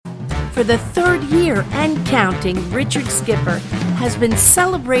For the third year and counting, Richard Skipper has been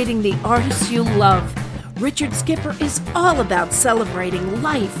celebrating the artists you love. Richard Skipper is all about celebrating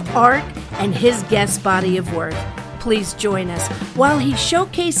life, art, and his guest body of work. Please join us while he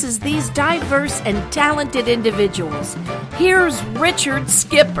showcases these diverse and talented individuals. Here's Richard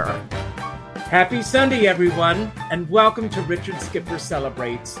Skipper. Happy Sunday, everyone, and welcome to Richard Skipper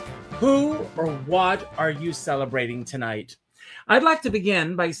Celebrates. Who or what are you celebrating tonight? I'd like to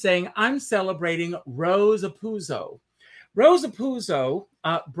begin by saying I'm celebrating Rose Apuzzo. Rose Apuzzo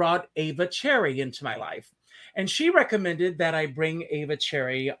brought Ava Cherry into my life, and she recommended that I bring Ava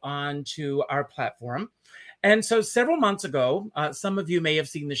Cherry onto our platform. And so several months ago, some of you may have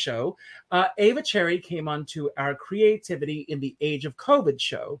seen the show, Ava Cherry came onto our Creativity in the Age of COVID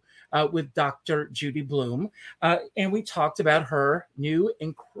show with Dr. Judy Blume. And we talked about her new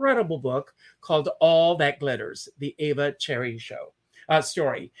incredible book called All That Glitters, the Ava Cherry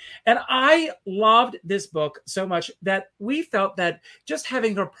story. And I loved this book so much that we felt that just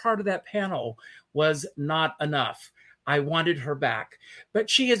having her part of that panel was not enough. I wanted her back, but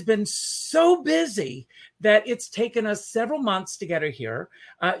she has been so busy that it's taken us several months to get her here.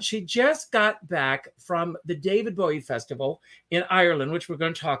 She just got back from the David Bowie Festival in Ireland, which we're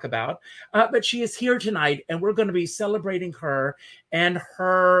going to talk about, but she is here tonight, and we're going to be celebrating her and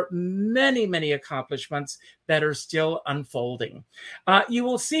her many, many accomplishments that are still unfolding. You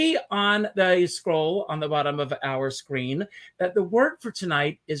will see on the scroll on the bottom of our screen that the word for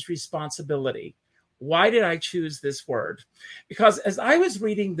tonight is responsibility. Why did I choose this word? Because as I was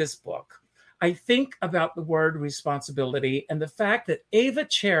reading this book, I think about the word responsibility and the fact that Ava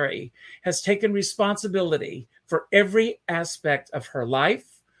Cherry has taken responsibility for every aspect of her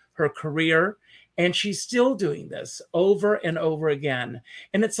life, her career, and she's still doing this over and over again.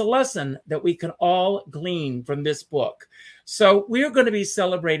 And it's a lesson that we can all glean from this book. So we're going to be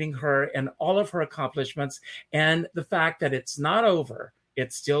celebrating her and all of her accomplishments and the fact that it's not over.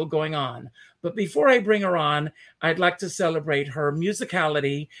 It's still going on. But before I bring her on, I'd like to celebrate her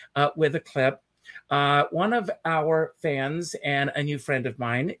musicality with a clip. One of our fans and a new friend of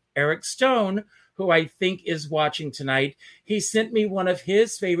mine, Eric Stone, who I think is watching tonight, he sent me one of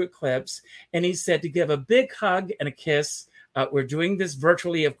his favorite clips, and he said to give a big hug and a kiss. We're doing this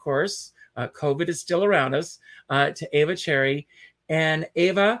virtually, of course. COVID is still around us, to Ava Cherry. And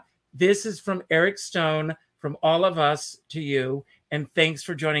Ava, this is from Eric Stone, from all of us to you. And thanks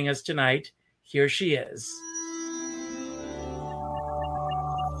for joining us tonight. Here she is.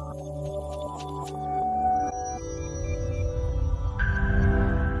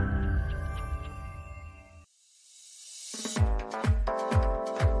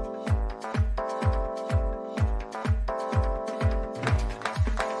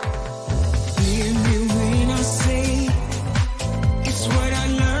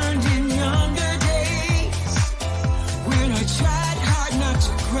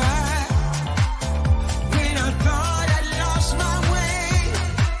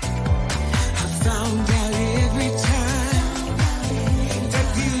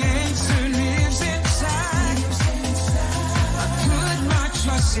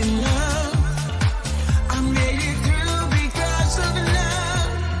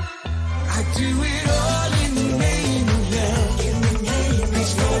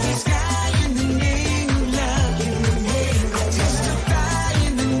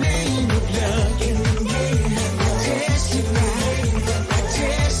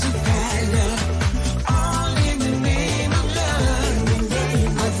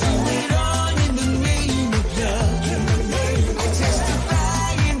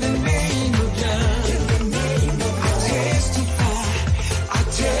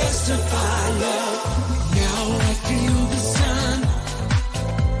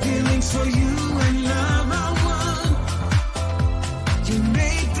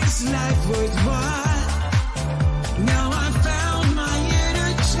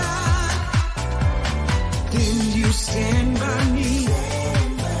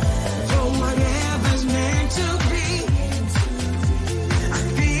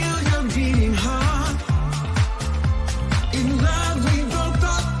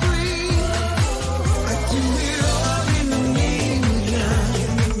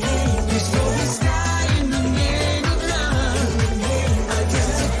 This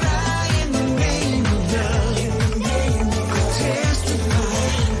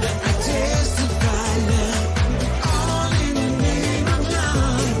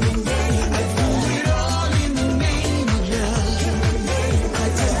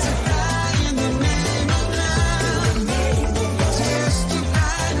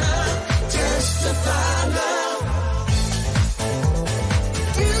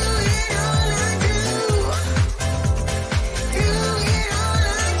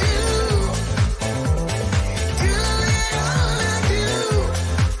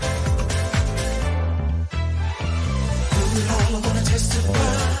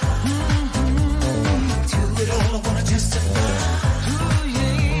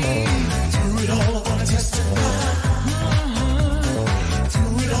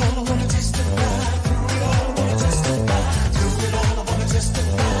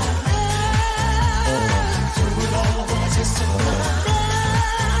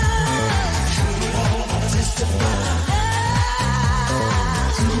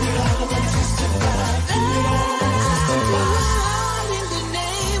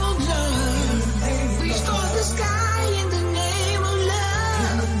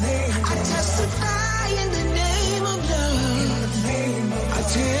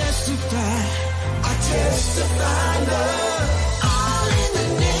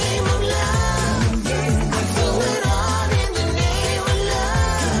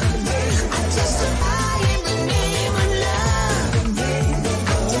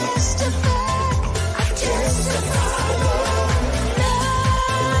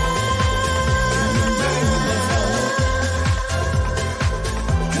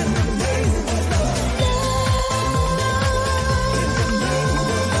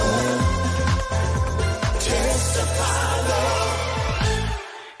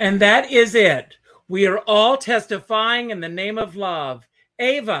And that is it. We are all testifying in the name of love.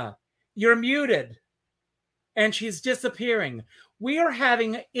 Ava, you're muted. And she's disappearing. We are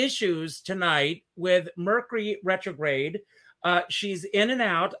having issues tonight with Mercury retrograde. She's in and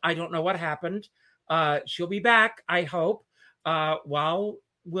out. I don't know what happened. She'll be back, I hope. While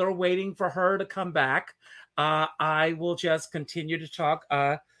we're waiting for her to come back, I will just continue to talk.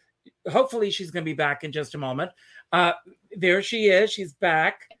 Hopefully she's going to be back in just a moment. There she is. She's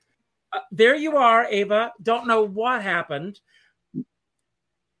back. There you are, Ava. Don't know what happened.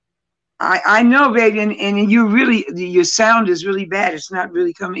 I know, baby, and your sound is really bad. It's not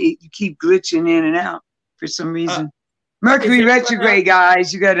really coming. You keep glitching in and out for some reason. Mercury retrograde,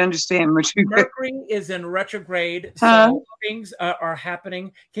 guys. You got to understand. Mercury is in retrograde, so things are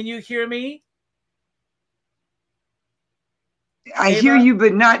happening. Can you hear me? I hear you,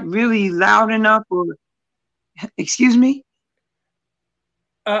 but not really loud enough. Excuse me?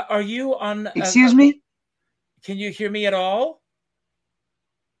 Are you on? Excuse me? Can you hear me at all?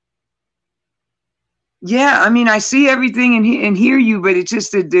 Yeah, I mean, I see everything and hear you, but it's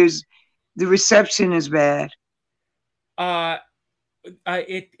just that the reception is bad.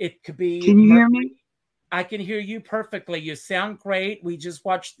 It could be. Can you hear me? I can hear you perfectly. You sound great. We just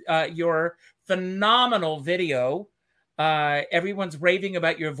watched your phenomenal video. Everyone's raving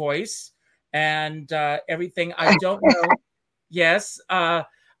about your voice and everything. I don't know. Yes.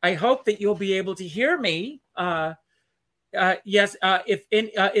 I hope that you'll be able to hear me. Yes.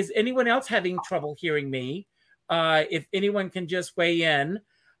 Is anyone else having trouble hearing me? If anyone can just weigh in.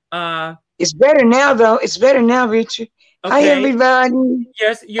 It's better now, though. It's better now, Richard. Okay. Hi, everybody.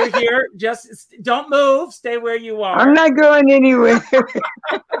 Yes, you're here. Just don't move. Stay where you are. I'm not going anywhere.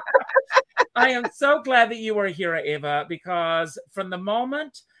 I am so glad that you are here, Ava, because from the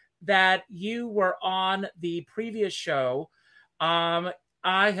moment that you were on the previous show, I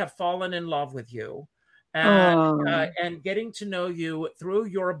have fallen in love with you, and getting to know you through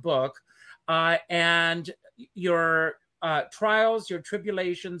your book and your trials, your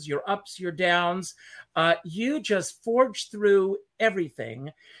tribulations, your ups, your downs. You just forged through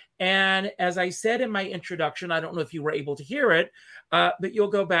everything. And as I said in my introduction, I don't know if you were able to hear it, but you'll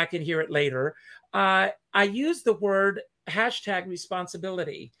go back and hear it later. I use the word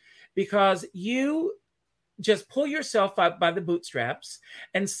 #responsibility because you just pull yourself up by the bootstraps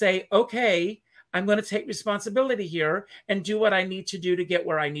and say, okay, I'm going to take responsibility here and do what I need to do to get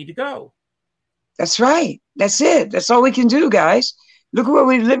where I need to go. That's right. That's it. That's all we can do, guys. Look at what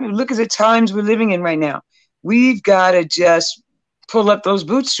we live. Look at the times we're living in right now. We've got to just pull up those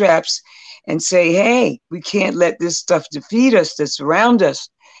bootstraps and say, hey, we can't let this stuff defeat us that's around us,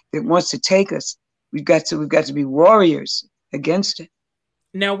 that wants to take us. We've got to be warriors against it.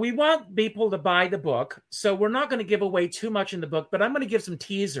 Now, we want people to buy the book, so we're not going to give away too much in the book, but I'm going to give some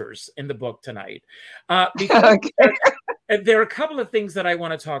teasers in the book tonight. Because there are a couple of things that I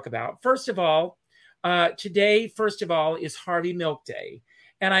want to talk about. First of all, today, is Harvey Milk Day.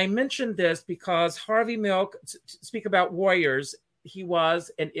 And I mentioned this because Harvey Milk, speak about warriors, he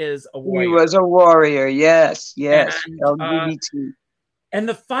was and is a warrior. He was a warrior, yes. And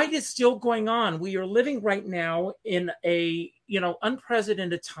the fight is still going on. We are living right now in a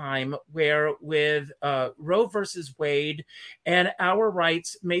unprecedented time where with Roe versus Wade and our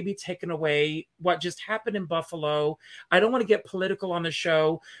rights may be taken away. What just happened in Buffalo. I don't want to get political on the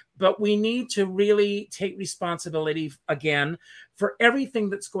show, but we need to really take responsibility again for everything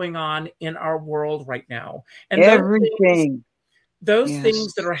that's going on in our world right now. And everything. Those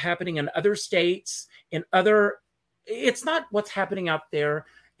things that are happening in other states, it's not what's happening out there.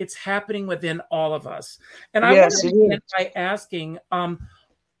 It's happening within all of us. And I want to begin by asking,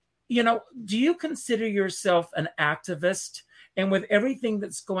 do you consider yourself an activist? And with everything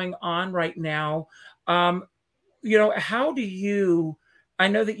that's going on right now, how do you, I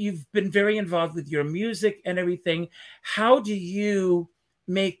know that you've been very involved with your music and everything. How do you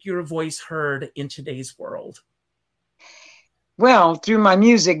make your voice heard in today's world? Well, through my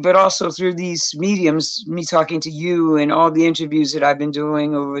music, but also through these mediums, me talking to you and all the interviews that I've been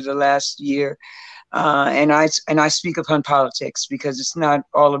doing over the last year. And I speak upon politics because it's not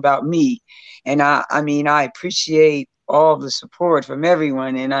all about me. And I appreciate all the support from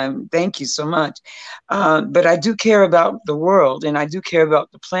everyone. And thank you so much. But I do care about the world, and I do care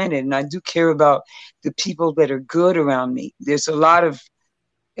about the planet, and I do care about the people that are good around me. There's a lot of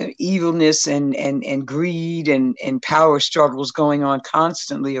evilness and greed and power struggles going on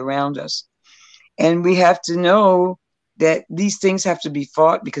constantly around us. And we have to know that these things have to be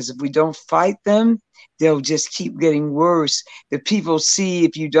fought, because if we don't fight them, they'll just keep getting worse. The people see,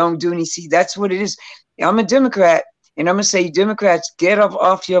 if you don't do anything, that's what it is. I'm a Democrat, And I'm going to say, Democrats, get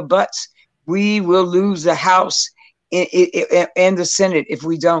off your butts. We will lose the House and the Senate if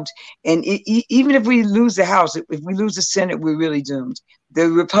we don't. And even if we lose the House, if we lose the Senate, we're really doomed. The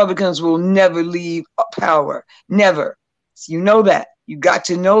Republicans will never leave power. Never. You know that. You got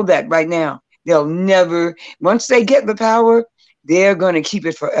to know that right now. They'll never, once they get the power, they're going to keep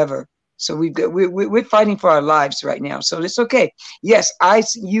it forever. So we're fighting for our lives right now. So it's okay. Yes, I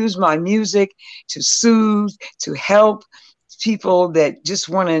use my music to soothe, to help people that just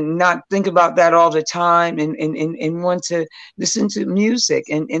want to not think about that all the time and want to listen to music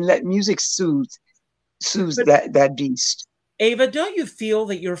and let music soothe that beast. Ava, don't you feel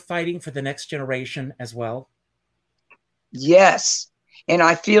that you're fighting for the next generation as well? Yes. And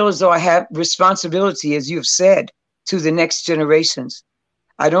I feel as though I have responsibility, as you've said, to the next generations.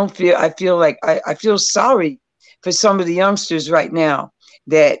 I feel like I feel sorry for some of the youngsters right now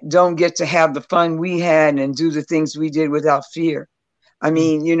that don't get to have the fun we had and do the things we did without fear. I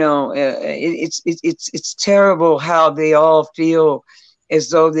mean, you know, it's terrible how they all feel as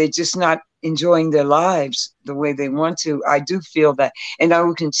though they're just not enjoying their lives the way they want to. I do feel that. And I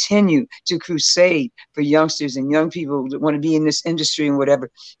will continue to crusade for youngsters and young people that want to be in this industry and whatever,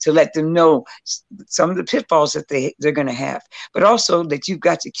 to let them know some of the pitfalls that they're going to have, but also that you've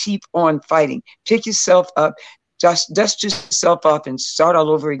got to keep on fighting. Pick yourself up, dust yourself up and start all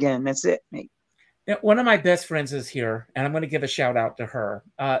over again. That's it, mate. One of my best friends is here, and I'm going to give a shout out to her,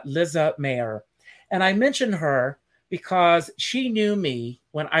 Liza Mayer. And I mentioned her because she knew me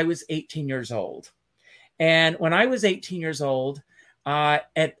when I was 18 years old. And when I was 18 years old, at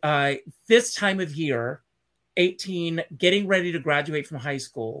this time of year, 18, getting ready to graduate from high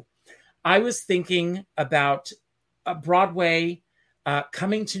school, I was thinking about Broadway,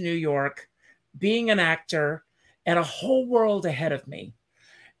 coming to New York, being an actor, and a whole world ahead of me.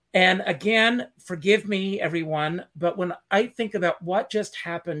 And again, forgive me, everyone, but when I think about what just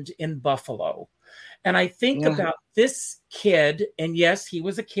happened in Buffalo, and I think about this kid, and yes, he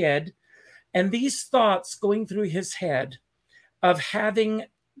was a kid, and these thoughts going through his head of having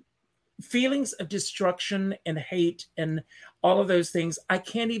feelings of destruction and hate and all of those things, I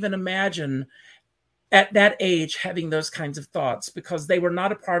can't even imagine at that age having those kinds of thoughts, because they were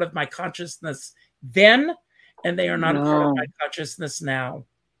not a part of my consciousness then, and they are not a part of my consciousness now.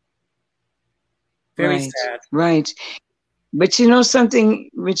 Very sad. Right. But you know something,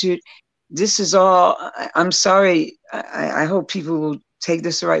 Richard? This is all, I'm sorry, I hope people will take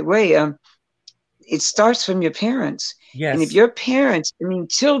this the right way. It starts from your parents. Yes. And if your parents, I mean,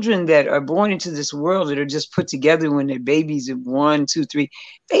 children that are born into this world that are just put together when they're babies of 1, 2, 3,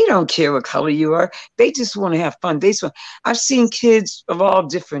 they don't care what color you are. They just want to have fun. I've seen kids of all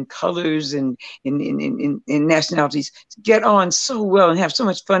different colors and nationalities get on so well and have so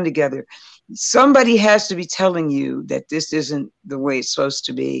much fun together. Somebody has to be telling you that this isn't the way it's supposed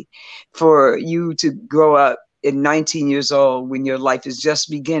to be, for you to grow up at 19 years old when your life is just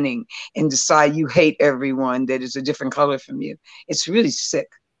beginning and decide you hate everyone that is a different color from you. It's really sick.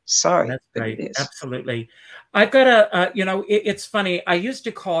 Sorry. That's right. Absolutely. I've got a, it's funny. I used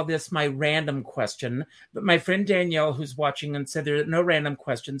to call this my random question, but my friend Danielle, who's watching, and said there are no random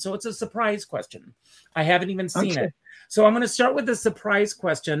questions. So it's a surprise question. I haven't even seen it. So I'm going to start with the surprise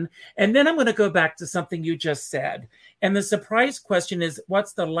question, and then I'm going to go back to something you just said. And the surprise question is,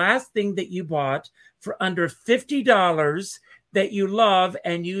 what's the last thing that you bought for under $50 that you love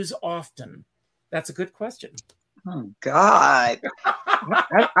and use often? That's a good question. Oh, God.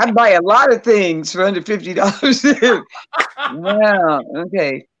 I buy a lot of things for under $50. Wow.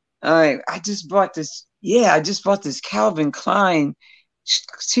 Okay. All right. I just bought this Calvin Klein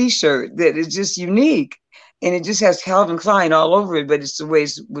t-shirt that is just unique. And it just has Calvin Klein all over it, but it's the way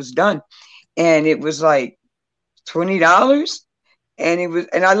it was done. And it was like $20.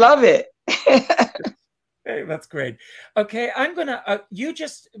 And I love it. Hey, that's great. Okay, I'm going to, you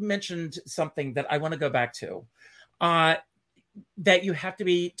just mentioned something that I want to go back to, that you have to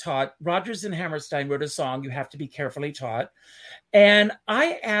be taught. Rodgers and Hammerstein wrote a song, You Have to Be Carefully Taught. And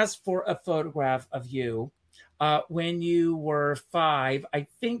I asked for a photograph of you when you were 5. I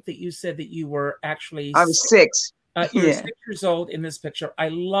think that you said that you were actually... I was 6. You were 6 years old in this picture. I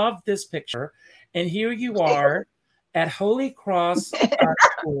love this picture. And here you are at Holy Cross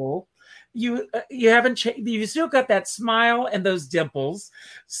School. You haven't changed. You still got that smile and those dimples.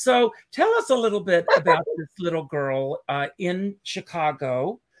 So tell us a little bit about this little girl in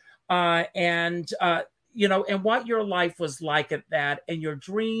Chicago, and what your life was like at that, and your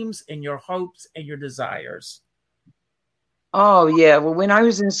dreams and your hopes and your desires. Oh yeah. Well, when I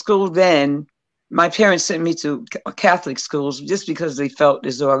was in school then, my parents sent me to Catholic schools just because they felt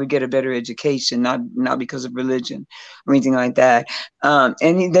as though I would get a better education, not because of religion or anything like that.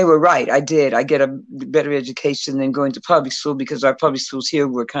 And they were right. I did. I get a better education than going to public school because our public schools here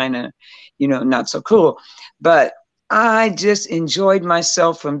were kind of, not so cool. But I just enjoyed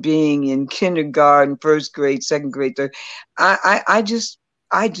myself from being in kindergarten, first grade, second grade, third. I just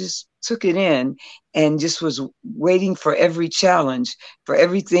took it in and just was waiting for every challenge, for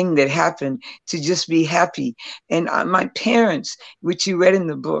everything that happened to just be happy. And my parents, which you read in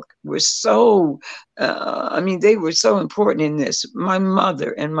the book, were so, they were so important in this. My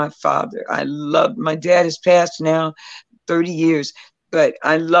mother and my father, I loved. My dad has passed now 30 years, but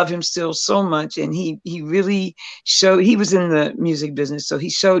I love him still so much. And he really showed, he was in the music business, so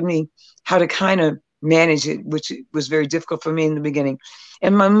he showed me how to kind of manage it, which was very difficult for me in the beginning.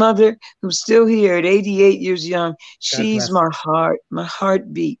 And my mother, who's still here at 88 years young, she's my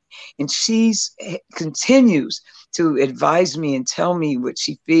heartbeat. And she's continues to advise me and tell me what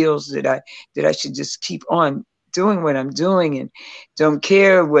she feels that I should just keep on doing what I'm doing and don't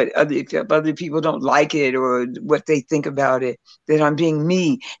care if other people don't like it or what they think about it, that I'm being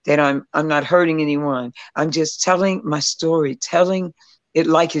me, that I'm not hurting anyone. I'm just telling my story, telling it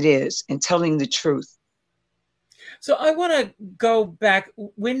like it is and telling the truth. So I want to go back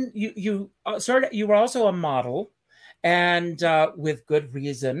when you started. You were also a model, and with good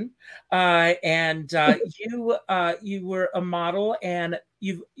reason. You were a model, and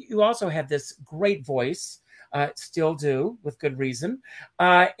you also had this great voice, still do, with good reason.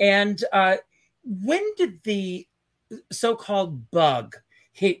 When did the so-called bug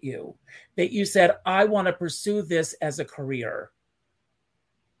hit you that you said, "I want to pursue this as a career"?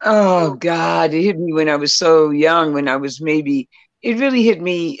 Oh God, it hit me when I was so young, it really hit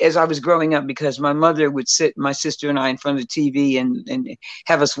me as I was growing up because my mother would sit my sister and I in front of the TV and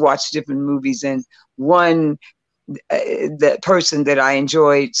have us watch different movies. And one, the person that I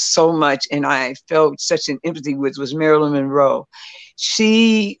enjoyed so much and I felt such an empathy with was Marilyn Monroe.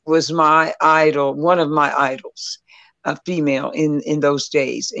 She was my idol, one of my idols, a female in those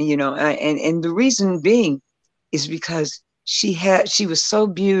days. And, and the reason being is because she was so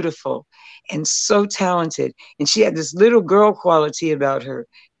beautiful and so talented. And she had this little girl quality about her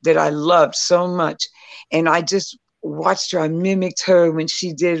that I loved so much. And I just watched her. I mimicked her when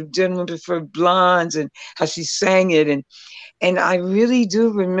she did Gentlemen Prefer Blondes and how she sang it. And I really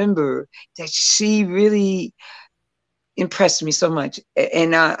do remember that she really impressed me so much.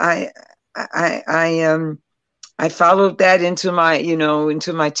 And I followed that into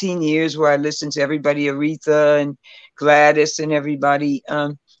my teen years where I listened to everybody, Aretha and Gladys and everybody.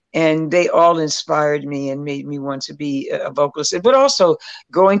 And they all inspired me and made me want to be a vocalist. But also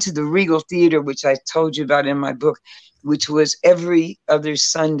going to the Regal Theater, which I told you about in my book, which was every other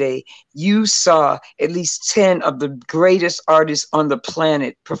Sunday, you saw at least 10 of the greatest artists on the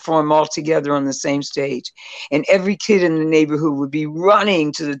planet perform all together on the same stage. And every kid in the neighborhood would be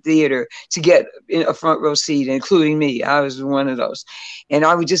running to the theater to get a front row seat, including me. I was one of those. And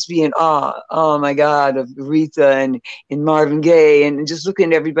I would just be in awe, oh my God, of Aretha and Marvin Gaye, and just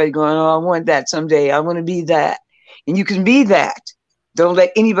looking at everybody going, oh, I want that someday. I want to be that. And you can be that. Don't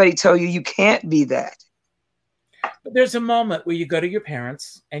let anybody tell you you can't be that. But there's a moment where you go to your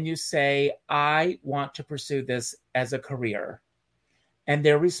parents and you say, I want to pursue this as a career. And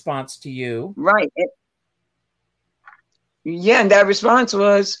their response to you. Right. Yeah. And that response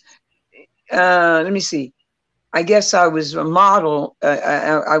was, let me see. I guess I was a model.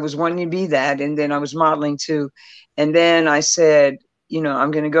 I was wanting to be that. And then I was modeling too. And then I said,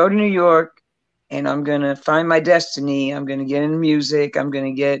 I'm going to go to New York and I'm going to find my destiny. I'm going to get into music. I'm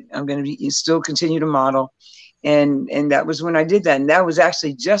going to still continue to model. And that was when I did that. And that was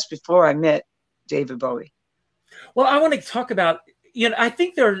actually just before I met David Bowie. Well, I want to talk about,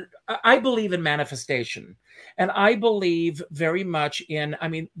 I believe in manifestation. And I believe very much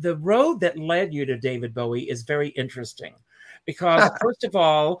the road that led you to David Bowie is very interesting. Because first of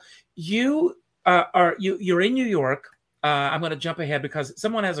all, you're in New York. I'm going to jump ahead because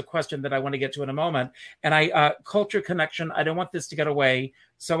someone has a question that I want to get to in a moment. And culture connection, I don't want this to get away.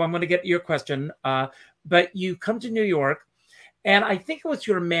 So I'm going to get your question. But you come to New York, and I think it was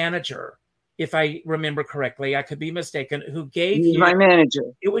your manager, if I remember correctly, I could be mistaken, who gave you... My manager.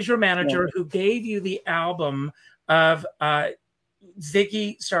 It was your manager who gave you the album of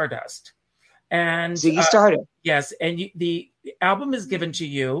Ziggy Stardust. And Ziggy Stardust. Yes, and the album is given to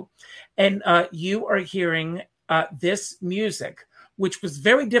you, and you are hearing this music, which was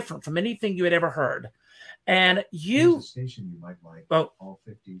very different from anything you had ever heard. And you might like. Oh, all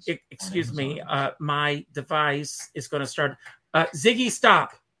 50s. Excuse me. My device is going to start. Ziggy,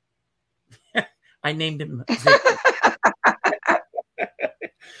 stop. I named him Victor.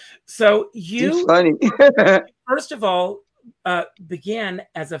 So you, funny. first of all, began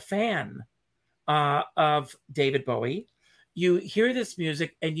as a fan of David Bowie. You hear this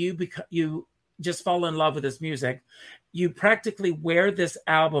music and you just fall in love with this music. You practically wear this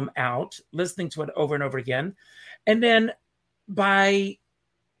album out, listening to it over and over again. And then by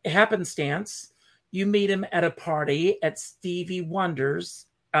happenstance, you meet him at a party at Stevie Wonder's,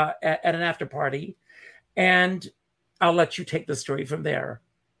 at an after party. And I'll let you take the story from there.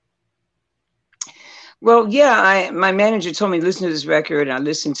 Well, yeah, my manager told me to listen to this record, and I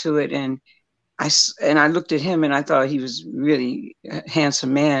listened to it, and I looked at him, and I thought he was really a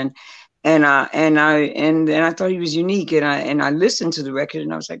handsome man, and I thought he was unique, and I listened to the record,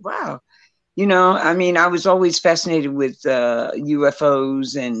 and I was like, wow, I mean, I was always fascinated with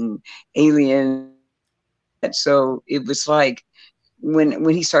UFOs and aliens, so it was like when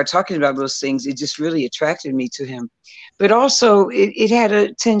he started talking about those things, it just really attracted me to him, but also it had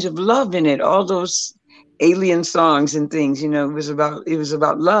a tinge of love in it, all those alien songs and things, it was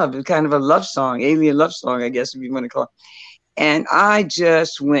about love. It was kind of a love song, alien love song, I guess, if you want to call it. And I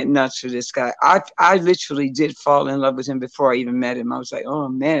just went nuts for this guy. I literally did fall in love with him before I even met him. I was like, oh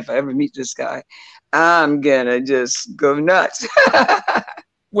man, if I ever meet this guy, I'm gonna just go nuts.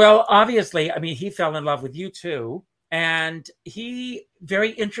 Well, obviously, I mean, he fell in love with you too. And he,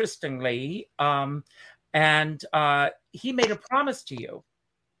 very interestingly, he made a promise to you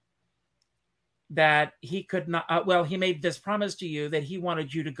that he could not, he made this promise to you that he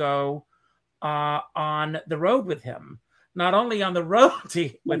wanted you to go on the road with him. Not only on the road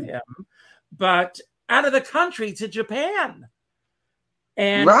with him, but out of the country to Japan.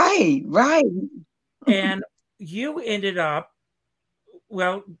 And right. And you ended up,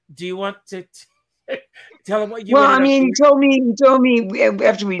 well, do you want to tell him what you Well, I mean, he told me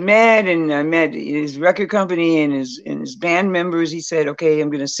after we met, and I met his record company and his band members, he said, okay, I'm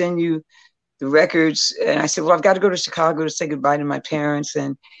going to send you the records. And I said, well, I've got to go to Chicago to say goodbye to my parents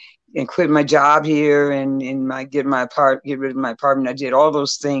and quit my job here and get rid of my apartment. I did all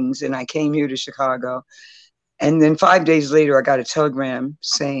those things, and I came here to Chicago. And then 5 days later, I got a telegram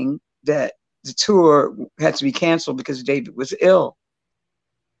saying that the tour had to be canceled because David was ill.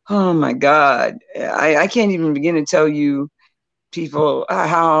 Oh my God. I can't even begin to tell you, people,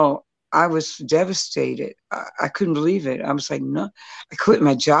 how I was devastated. I couldn't believe it. I was like, no, I quit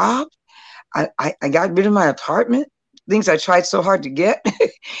my job. I got rid of my apartment, things I tried so hard to get.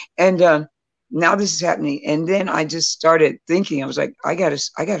 And now this is happening. And then I just started thinking, I was like, I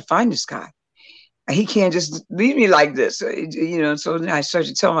gotta find this guy. He can't just leave me like this, So then I started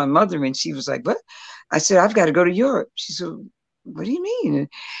to tell my mother, and she was like, what? I said, I've got to go to Europe. She said, what do you mean?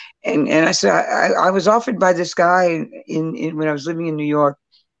 And I said, I was offered by this guy in when I was living in New York,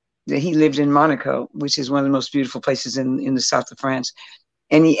 that he lived in Monaco, which is one of the most beautiful places in the south of France.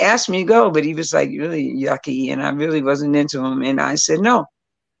 And he asked me to go, but he was like really yucky, and I really wasn't into him. And I said, no.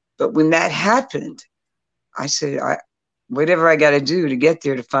 But when that happened, I said, whatever I got to do to get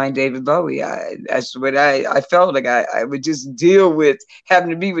there to find David Bowie, that's what I felt like I would just deal with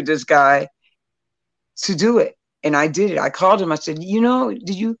having to be with this guy to do it. And I did it. I called him. I said,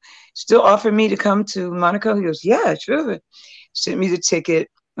 did you still offer me to come to Monaco? He goes, yeah, sure. Sent me the ticket.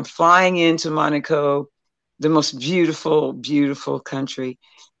 I'm flying into Monaco, the most beautiful, beautiful country,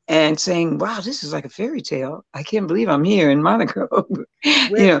 and saying, wow, this is like a fairy tale. I can't believe I'm here in Monaco.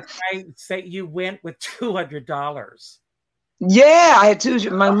 I say you went with $200. Yeah, I had two.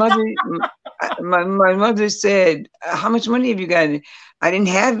 My mother said, how much money have you got? I didn't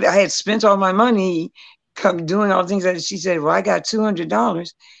have, I had spent all my money doing all the things that she said, well, I got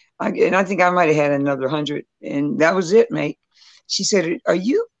 $200. And I think I might've had another 100, and that was it, mate. She said, are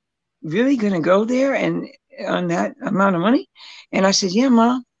you really going to go there and on that amount of money? And I said, yeah,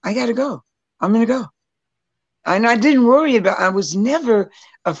 Mom, I got to go. I'm going to go. And I didn't worry I was never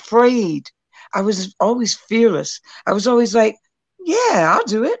afraid. I was always fearless. I was always like, yeah, I'll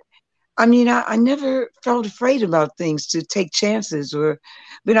do it. I mean, I never felt afraid about things, to take chances,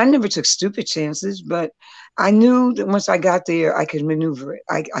 but I never took stupid chances. But I knew that once I got there, I could maneuver it.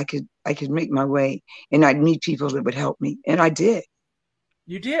 I could make my way, and I'd meet people that would help me, and I did.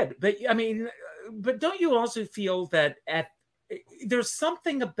 You did, but I mean, but don't you also feel that there's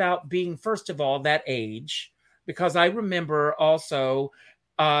something about being, first of all, that age? Because I remember also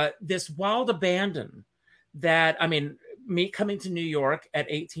this wild abandon that, I mean, me coming to New York at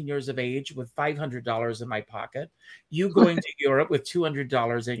 18 years of age with $500 in my pocket, you going to Europe with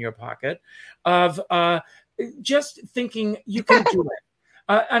 $200 in your pocket, of just thinking you can do it.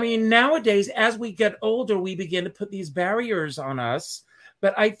 I mean, nowadays, as we get older, we begin to put these barriers on us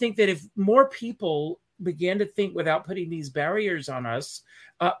But I think that if more people began to think without putting these barriers on us,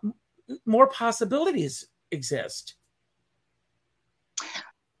 more possibilities exist.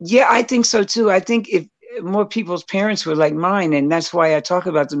 Yeah, I think so too. I think if more people's parents were like mine, and that's why I talk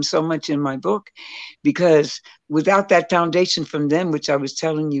about them so much in my book, because without that foundation from them, which I was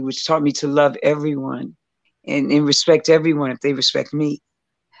telling you, which taught me to love everyone and respect everyone if they respect me.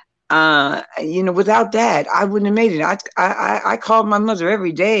 Without that, I wouldn't have made it. I called my mother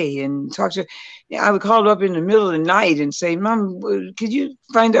every day and talked to her. I would call her up in the middle of the night and say, "Mom, could you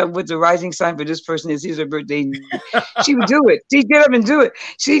find out what the rising sign for this person is? Here's her birthday." She would do it. She'd get up and do it.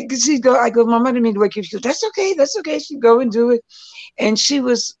 She'd go. I go, "Mom, I didn't mean to wake you." She goes, "That's okay. That's okay." She'd go and do it. And she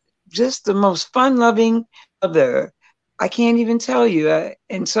was just the most fun-loving mother. I can't even tell you.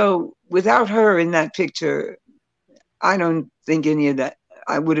 And so without her in that picture, I don't think any of that.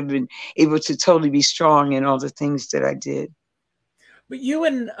 I would have been able to totally be strong in all the things that I did. But you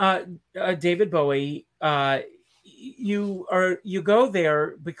and David Bowie, you go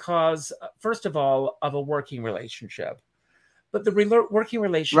there because, first of all, of a working relationship. But the working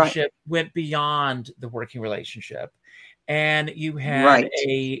relationship went beyond the working relationship. And you had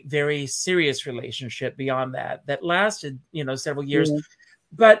a very serious relationship beyond that lasted, several years. Yeah.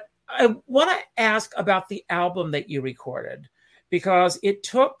 But I want to ask about the album that you recorded. Because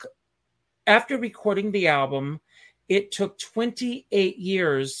after recording the album, it took 28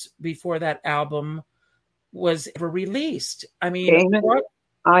 years before that album was ever released. I mean, what?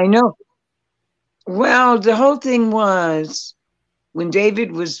 I know. Well, the whole thing was when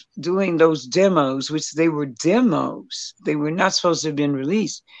David was doing those demos, which they were demos, they were not supposed to have been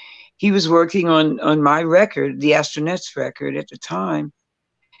released. He was working on my record, the Astronauts record at the time.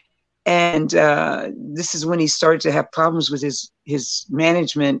 And this is when he started to have problems with his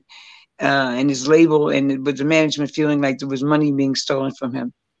management and his label, and with the management feeling like there was money being stolen from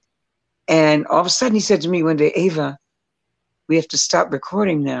him. And all of a sudden he said to me one day, "Ava, we have to stop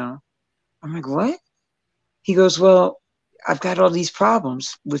recording now." I'm like, "What?" He goes, "Well, I've got all these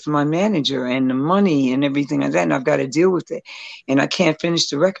problems with my manager and the money and everything like that, and I've got to deal with it. And I can't finish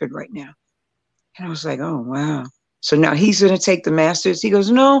the record right now." And I was like, "Oh, wow." So now he's going to take the masters. He goes,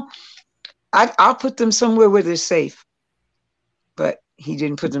 "No, I'll put them somewhere where they're safe." But he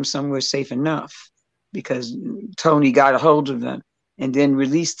didn't put them somewhere safe enough because Tony got a hold of them and then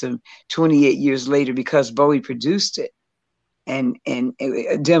released them 28 years later because Bowie produced it and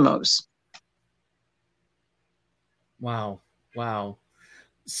demos. Wow.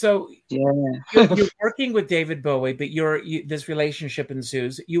 So yeah, you're working with David Bowie, but this relationship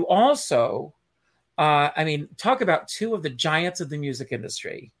ensues. You also, talk about two of the giants of the music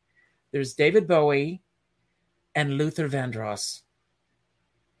industry. There's David Bowie and Luther Vandross.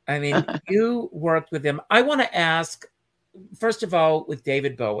 I mean, you worked with him. I want to ask, first of all, with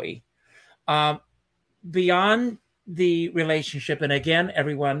David Bowie, beyond the relationship, and again,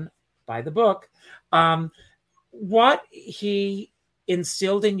 everyone buy the book, what he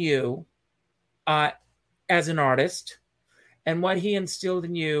instilled in you as an artist and what he instilled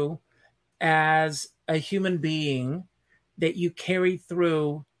in you as a human being that you carry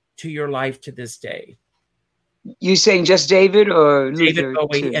through to your life to this day. You saying just David or David Luther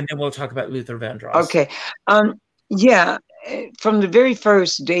Bowie, too? and then we'll talk about Luther Vandross. Okay. Yeah, from the very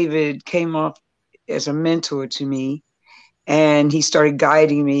first, David came off as a mentor to me, and he started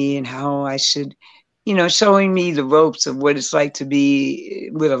guiding me and how I should, showing me the ropes of what it's like to be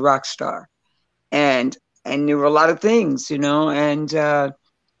with a rock star. And there were a lot of things, and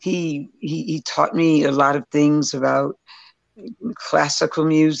he taught me a lot of things about classical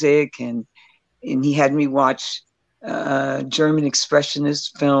music, and he had me watch German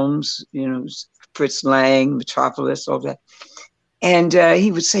expressionist films, Fritz Lang, Metropolis, all that. And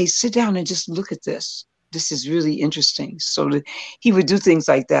he would say, "Sit down and just look at this. This is really interesting." So he would do things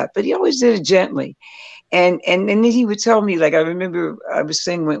like that, but he always did it gently. And then he would tell me, like, I remember I was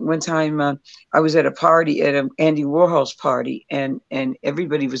saying one time I was at a party, at Andy Warhol's party, and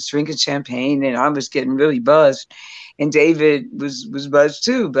everybody was drinking champagne, and I was getting really buzzed, and David was buzzed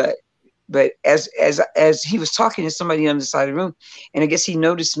too. But as he was talking to somebody on the side of the room, and I guess he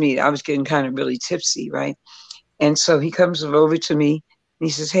noticed me, I was getting kind of really tipsy, right? And so he comes over to me and he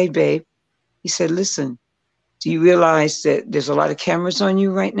says, "Hey, babe," he said, "Listen, do you realize that there's a lot of cameras on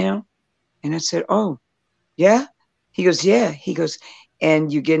you right now?" And I said, "Oh, yeah?" He goes, "Yeah." He goes,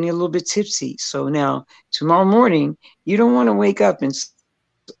 "And you're getting a little bit tipsy. So now tomorrow morning, you don't want to wake up and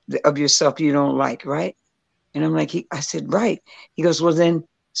of yourself you don't like, right?" And I'm like, I said, "Right." He goes, "Well then,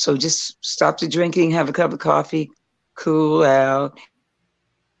 so just stop the drinking, have a cup of coffee, cool out.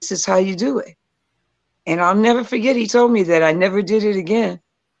 This is how you do it." And I'll never forget, he told me that I never did it again.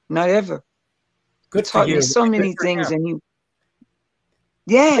 Not ever. Good He for taught you. me so Good many for things, him. and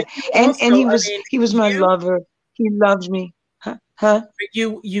yeah, But you and also, he I was mean, he was my lover. He loved me. Huh? What?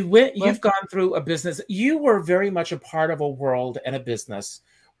 you've gone through a business. You were very much a part of a world and a business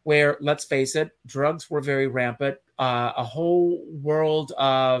where, let's face it, drugs were very rampant. A whole world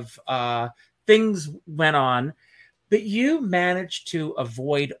of things went on, but you managed to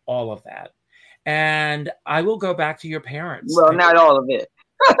avoid all of that. And I will go back to your parents. Well, not all of it.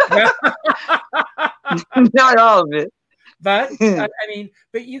 I Not all of it. but I mean,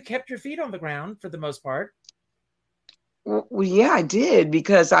 but you kept your feet on the ground for the most part. Well, yeah, I did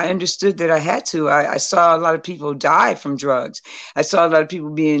because I understood that I had to. I saw a lot of people die from drugs. I saw a lot of people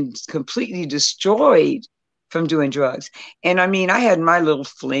being completely destroyed from doing drugs. And I mean, I had my little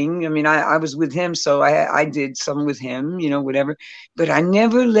fling. I mean, I was with him, so I did some with him, whatever. But I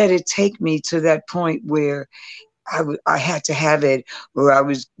never let it take me to that point where I had to have it or I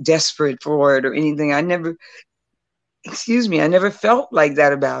was desperate for it or anything. I never felt like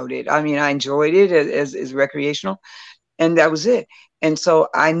that about it. I mean, I enjoyed it as recreational, and that was it. And so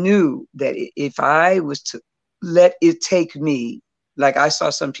I knew that if I was to let it take me, like I saw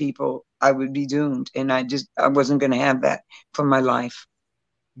some people, I would be doomed, and I wasn't going to have that for my life.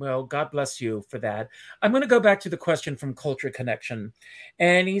 Well, God bless you for that. I'm going to go back to the question from Culture Connection.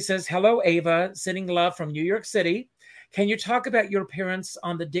 And he says, hello, Ava, sending love from New York City. Can you talk about your appearance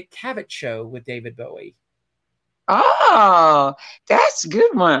on the Dick Cavett show with David Bowie? Oh, that's a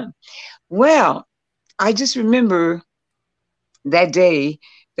good one. Well, I just remember that day,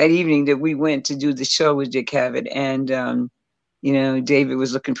 that evening that we went to do the show with Dick Cavett, and David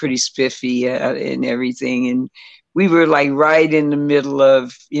was looking pretty spiffy and everything, and we were like right in the middle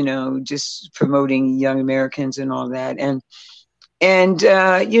of just promoting Young Americans and all that, and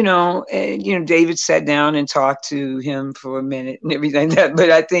David sat down and talked to him for a minute and everything like that, but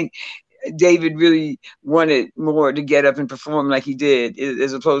I think David really wanted more to get up and perform like he did,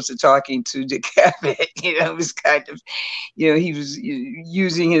 as opposed to talking to Dick Cavett. It was kind of, he was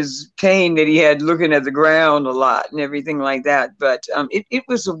using his cane that he had looking at the ground a lot and everything like that. But it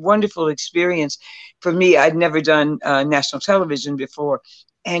was a wonderful experience for me. I'd never done national television before.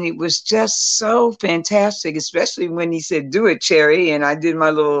 And it was just so fantastic, especially when he said, "Do it, Cherry." And I did my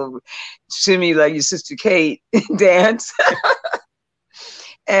little shimmy like your sister Kate dance.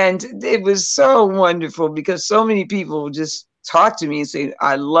 And it was so wonderful because so many people just talk to me and say,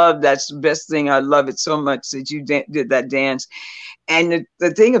 "I love, that's the best thing. I love it so much that you did that dance." And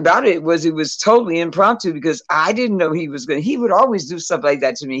the thing about it was totally impromptu because I didn't know he would always do stuff like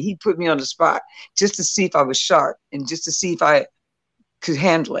that to me. He put me on the spot just to see if I was sharp and just to see if I could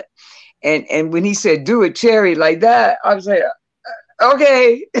handle it. And when he said, "Do it, Cherry," like that, I was like,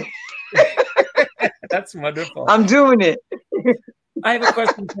 okay. That's wonderful. I'm doing it. I have a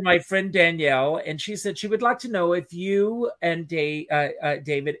question for my friend Danielle, and she said she would like to know if you and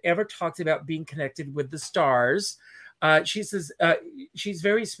David ever talked about being connected with the stars. She says she's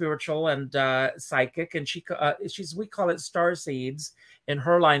very spiritual and psychic, and we call it star seeds in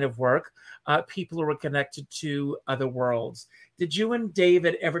her line of work. People who are connected to other worlds. Did you and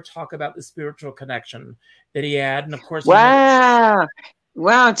David ever talk about the spiritual connection that he had? And of course, wow,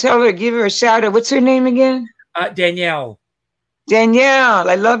 tell her, give her a shout out. What's her name again? Danielle. Danielle,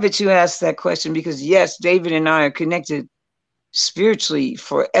 I love that you asked that question because yes, David and I are connected spiritually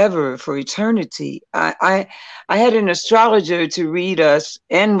forever, for eternity. I had an astrologer to read us,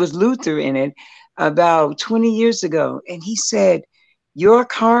 and with Luther in it, about 20 years ago, and he said, your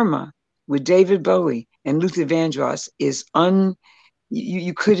karma with David Bowie and Luther Vandross is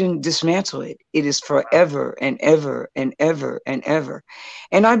you couldn't dismantle it. It is forever and ever and ever and ever.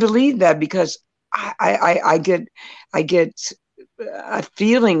 And I believe that because I get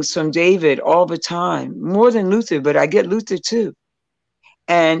feelings from David all the time, more than Luther, but I get Luther too.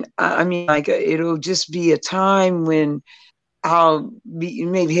 And I mean, like, it'll just be a time when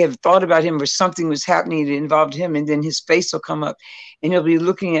maybe have thought about him or something was happening that involved him, and then his face will come up and he'll be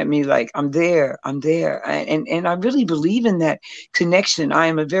looking at me like, I'm there. And I really believe in that connection. I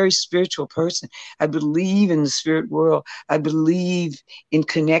am a very spiritual person. I believe in the spirit world. I believe in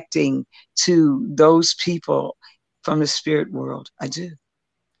connecting to those people from the spirit world. I do.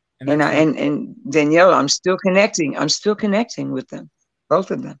 And Danielle, I'm still connecting with them, both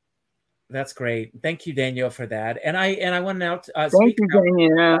of them. That's great. Thank you, Danielle, for that. And I want to now speak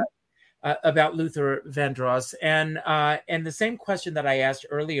about Luther Vandross and the same question that I asked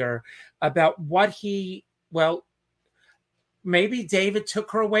earlier about maybe David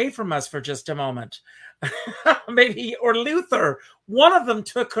took her away from us for just a moment. Maybe, or Luther. One of them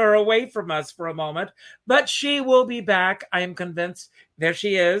took her away from us for a moment, but she will be back. I am convinced. There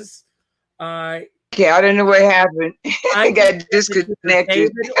she is. Okay, I don't know what happened. I got disconnected.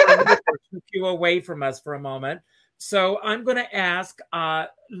 David or Luther took you away from us for a moment. So I'm going to ask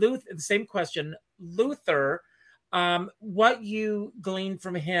Luther the same question. Luther, what you gleaned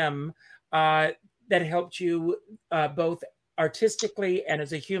from him that helped you both artistically and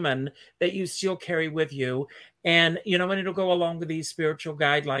as a human that you still carry with you, and and it'll go along with these spiritual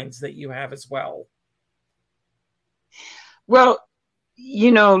guidelines that you have as well. Well,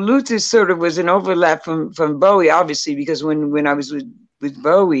 Luther sort of was an overlap from Bowie, obviously, because when I was with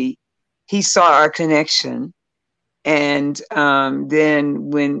Bowie, he saw our connection, and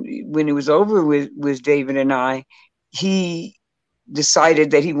then when it was over with David and I, he decided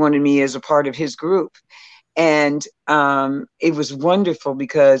that he wanted me as a part of his group. And it was wonderful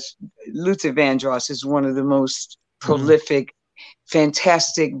because Luther Vandross is one of the most prolific,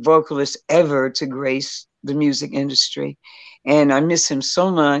 fantastic vocalists ever to grace the music industry. And I miss him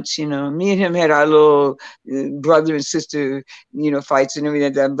so much. Me and him had our little brother and sister, fights and everything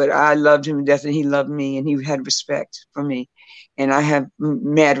like that. But I loved him to death, and he loved me, and he had respect for me. And I have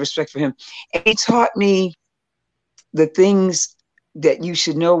mad respect for him. And he taught me the things that you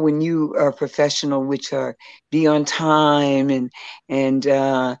should know when you are a professional, which are be on time and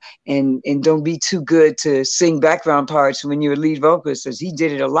don't be too good to sing background parts when you're a lead vocalist. As he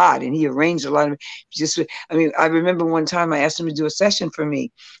did it a lot, and he arranged a lot of I remember one time I asked him to do a session for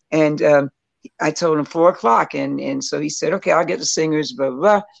me, and I told him 4:00, and so he said, okay, I'll get the singers, blah, blah,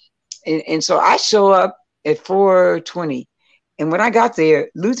 blah. And so I show up at 4:20. And when I got there,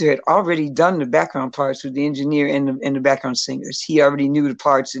 Luther had already done the background parts with the engineer and the background singers. He already knew the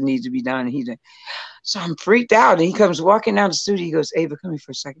parts that needed to be done. And so I'm freaked out. And he comes walking down the studio. He goes, Ava, come here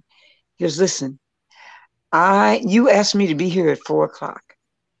for a second. He goes, listen, you asked me to be here at 4:00.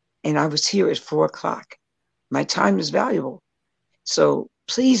 And I was here at 4:00. My time is valuable. So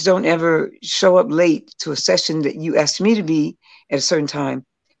please don't ever show up late to a session that you asked me to be at a certain time.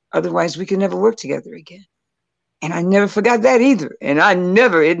 Otherwise, we can never work together again. And I never forgot that either. And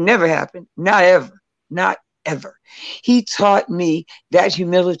it never happened. Not ever. He taught me that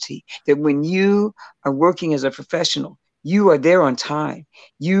humility, that when you are working as a professional, you are there on time.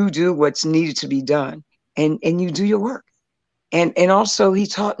 You do what's needed to be done, and you do your work. And also he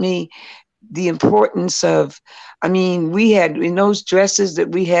taught me the importance of, we had in those dresses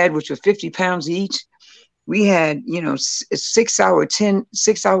that we had, which were 50 pounds each, we had, 6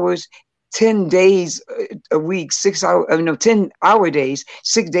 hours, 10 days a week, 10-hour days,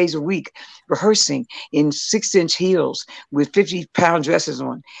 6 days a week, rehearsing in 6-inch heels with 50-pound dresses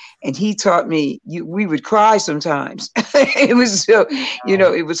on. And he taught me, we would cry sometimes. It was so,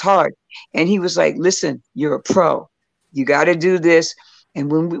 it was hard. And he was like, listen, you're a pro. You got to do this. And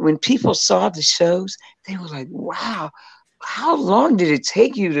when people saw the shows, they were like, wow, how long did it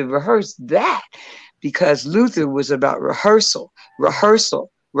take you to rehearse that? Because Luther was about rehearsal,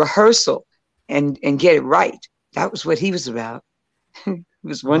 and get it right. That was what he was about. It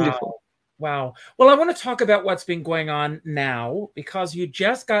was wonderful. Wow. Well, I want to talk about what's been going on now, because you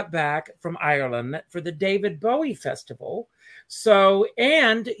just got back from Ireland for the David Bowie Festival. So,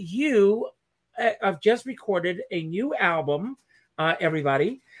 and you have just recorded a new album,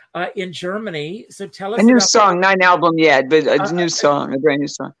 everybody, in Germany. So tell us a new song, not an album yet, but a new song, a brand new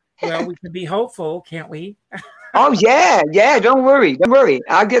song. Well, we can be hopeful, can't we? Oh yeah. Don't worry.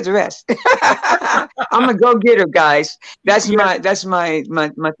 I'll get the rest. I'm a go-getter, guys. That's my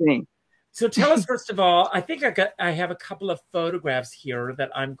thing. So tell us, first of all, I think I have a couple of photographs here that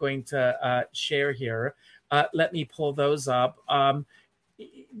I'm going to share here. Let me pull those up.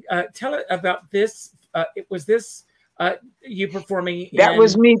 Tell us about this. Was this you performing? That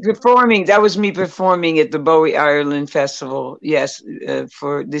was me performing. That was me performing at the Bowie Ireland Festival. Yes,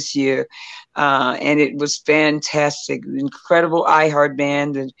 for this year, and it was fantastic. Incredible iHeart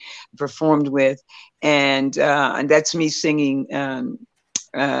band that I performed with, and that's me singing.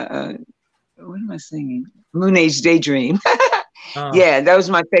 What am I singing? Moon Age Daydream. Yeah, that was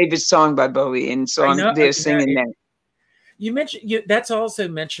my favorite song by Bowie, and so I'm there singing that. You mentioned that's also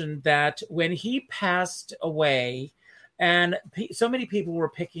mentioned that when he passed away, and so many people were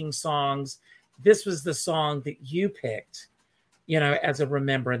picking songs, this was the song that you picked, as a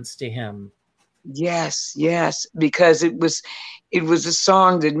remembrance to him. Yes, because it was a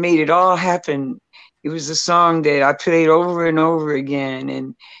song that made it all happen it was a song that I played over and over again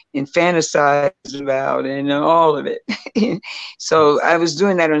and fantasized about and all of it. So I was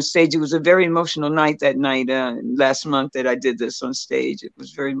doing that on stage. It was a very emotional night that night last month that I did this on stage. It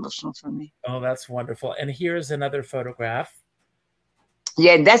was very emotional for me. Oh, that's wonderful. And here's another photograph.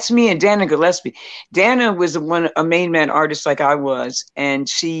 Yeah, that's me and Dana Gillespie. Dana was a main man artist like I was, and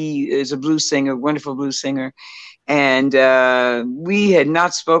she is a blues singer, wonderful blues singer. And we had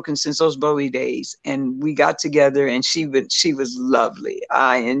not spoken since those Bowie days, and we got together, and she was lovely.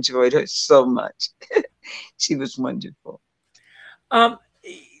 I enjoyed her so much. She was wonderful. And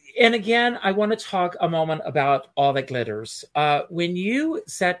again, I want to talk a moment about All That Glitters. When you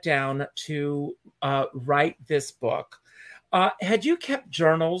sat down to write this book, had you kept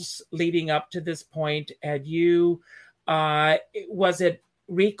journals leading up to this point? Had you, was it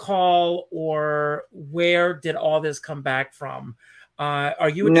recall, or where did all this come back from? Are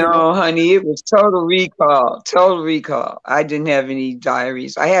you? No, honey, it was total recall. Total recall. I didn't have any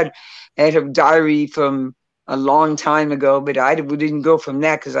diaries. I had a diary from a long time ago, but I didn't go from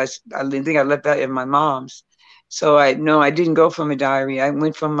that because I didn't think I left that in my mom's. So I didn't go from a diary. I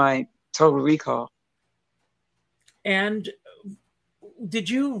went from my total recall. And did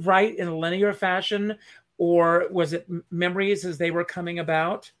you write in a linear fashion, or was it memories as they were coming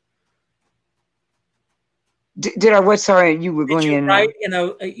about? Did I what? Sorry, you were going in. Did you write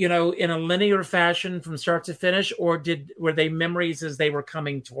in a linear fashion from start to finish, or were they memories as they were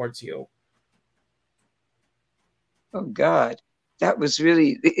coming towards you? Oh God, that was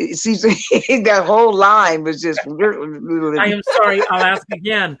really. It seems that whole line was just. I am sorry. I'll ask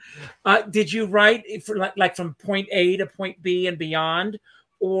again. Did you write for like from point A to point B and beyond,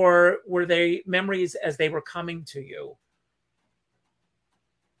 or were they memories as they were coming to you?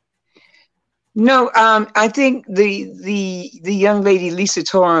 No, I think the young lady Lisa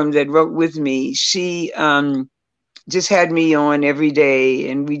Torum that wrote with me, she just had me on every day,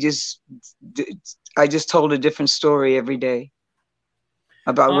 and I just told a different story every day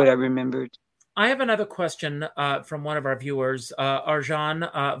about what I remembered. I have another question from one of our viewers,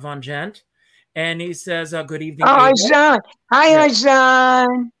 Arjan Von Gent, and he says, "Good evening." Oh, Arjan! Hi, yes.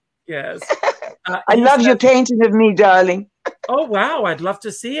 Arjan. Yes, I love your painting of me, darling. Oh, wow. I'd love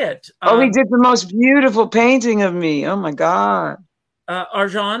to see it. He did the most beautiful painting of me. Oh, my God.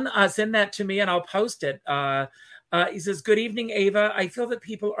 Arjan, send that to me and I'll post it. He says, "Good evening, Ava. I feel that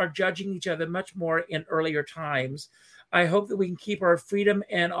people are judging each other much more in earlier times. I hope that we can keep our freedom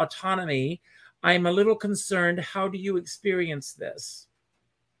and autonomy. I'm a little concerned. How do you experience this?"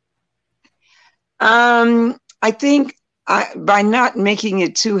 I think by not making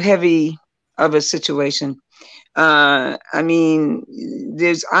it too heavy of a situation, I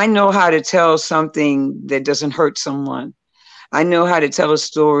know how to tell something that doesn't hurt someone. I know how to tell a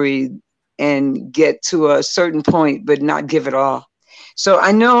story and get to a certain point, but not give it all. So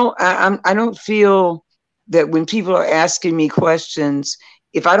I know I don't feel that when people are asking me questions,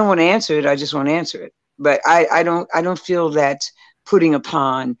 if I don't want to answer it, I just won't answer it. But I don't feel that putting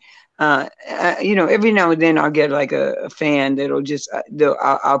upon. Every now and then I'll get like a fan that'll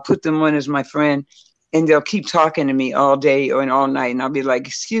I'll put them on as my friend, and they'll keep talking to me all day or all night, and I'll be like,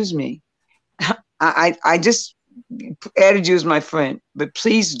 "Excuse me, I just added you as my friend, but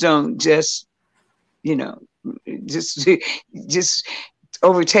please don't just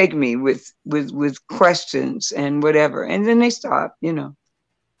overtake me with questions and whatever." And then they stop,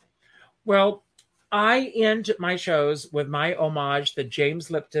 Well, I end my shows with my homage to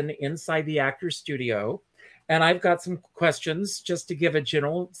James Lipton inside the Actors Studio. And I've got some questions just to give a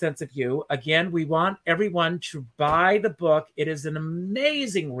general sense of you. Again, we want everyone to buy the book. It is an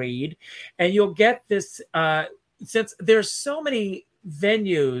amazing read. And you'll get this, since there's so many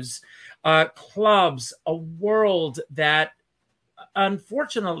venues, clubs, a world that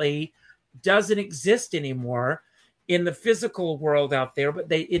unfortunately doesn't exist anymore in the physical world out there, but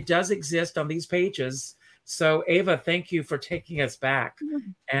it does exist on these pages. So Ava, thank you for taking us back.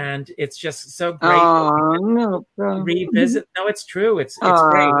 And it's just so great to revisit. No, it's true. It's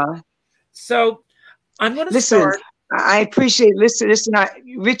great. So I'm going to start. I appreciate,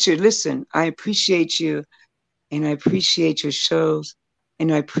 Richard, listen, I appreciate you, and I appreciate your shows,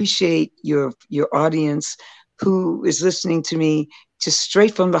 and I appreciate your audience who is listening to me just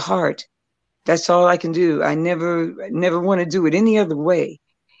straight from the heart. That's all I can do. I never want to do it any other way.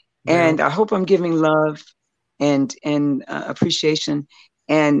 No. And I hope I'm giving love and appreciation.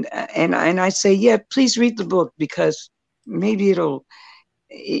 And I say, yeah, please read the book, because maybe it'll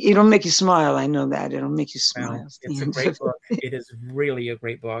it'll make you smile. I know that it'll make you smile. Well, it's a great book. It is really a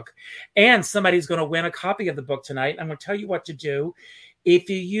great book. And somebody's going to win a copy of the book tonight. I'm going to tell you what to do. If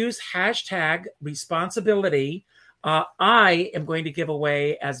you use hashtag responsibility, I am going to give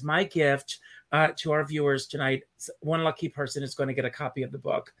away as my gift to our viewers tonight. One lucky person is going to get a copy of the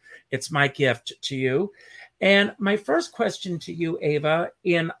book. It's my gift to you. And my first question to you, Ava,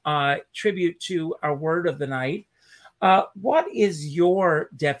 in tribute to our word of the night, what is your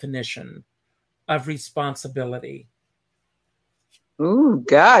definition of responsibility? Oh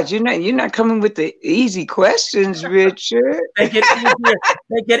God, you're not coming with the easy questions, Richard. They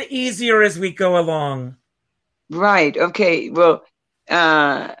get easier as we go along. Right. Okay. Well,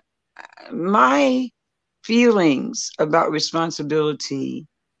 my feelings about responsibility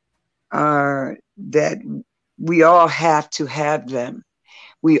are that we all have to have them.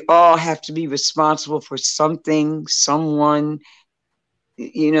 We all have to be responsible for something, someone,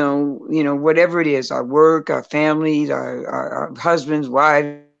 whatever it is, our work, our families, our husbands,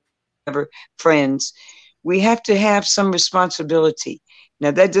 wives, whatever, friends. We have to have some responsibility. Now,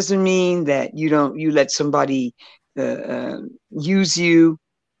 that doesn't mean that you let somebody use you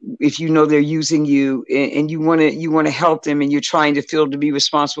if you know they're using you, and you want to help them, and you're trying to be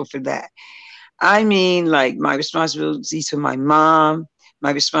responsible for that. I mean, like my responsibility to my mom,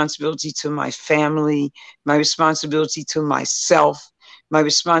 my responsibility to my family, my responsibility to myself, my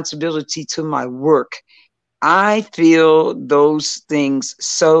responsibility to my work. I feel those things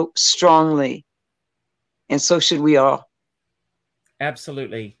so strongly, and so should we all.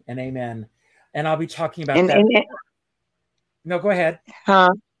 Absolutely, and amen. And I'll be talking about that. No, go ahead.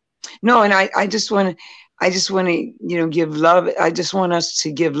 No, and I just want to, give love. I just want us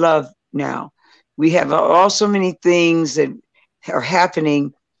to give love now. We have so many things that are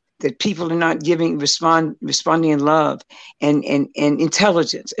happening that people are not responding in love and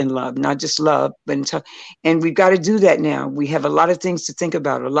intelligence and love, not just love, but and we've got to do that now. We have a lot of things to think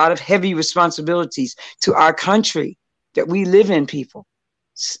about, a lot of heavy responsibilities to our country that we live in, people.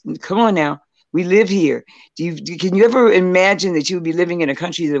 Come on now. We live here. Can you ever imagine that you would be living in a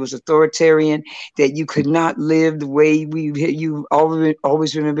country that was authoritarian, that you could not live the way you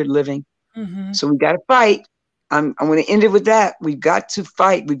always remembered living? Mm-hmm. So we got to fight. I'm going to end it with that. We've got to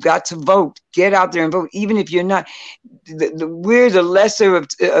fight. We've got to vote. Get out there and vote. Even if you're not, we're the lesser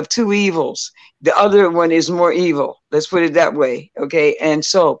of two evils. The other one is more evil. Let's put it that way. Okay. And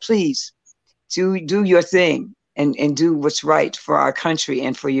so please do your thing and do what's right for our country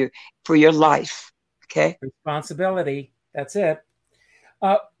and for your life. Okay. Responsibility. That's it.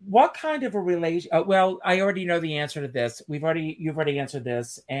 What kind of a relation? Well, I already know the answer to this. You've already answered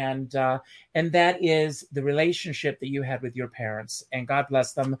this, and that is the relationship that you had with your parents, and God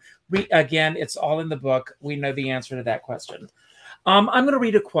bless them. Again, it's all in the book. We know the answer to that question. I'm going to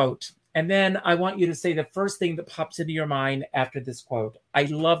read a quote, and then I want you to say the first thing that pops into your mind after this quote. I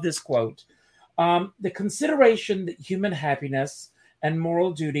love this quote. The consideration that human happiness and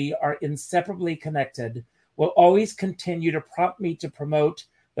moral duty are inseparably connected will always continue to prompt me to promote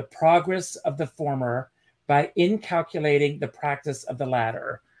the progress of the former by incalculating the practice of the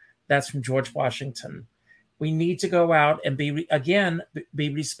latter. That's from George Washington. We need to go out and be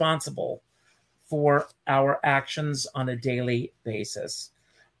responsible for our actions on a daily basis.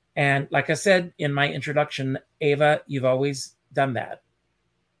 And like I said in my introduction, Ava, you've always done that.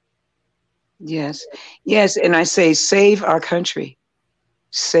 Yes. And I say, save our country.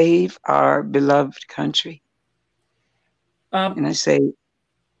 Save our beloved country. And I say,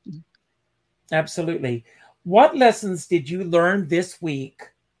 absolutely. What lessons did you learn this week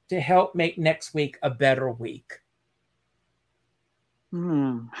to help make next week a better week?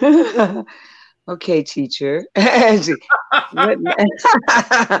 Okay, teacher. I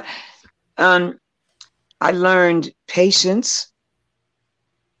learned patience.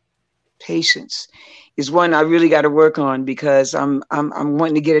 Patience is one I really got to work on, because I'm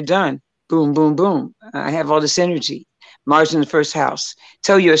wanting to get it done. Boom, boom, boom. I have all this energy. Mars in the first house.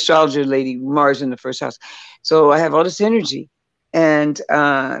 Tell your astrologer lady, Mars in the first house. So I have all this energy and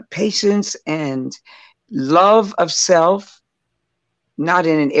patience and love of self, not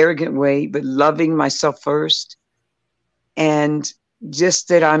in an arrogant way, but loving myself first. And just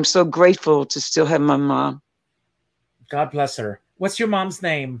that I'm so grateful to still have my mom. God bless her. What's your mom's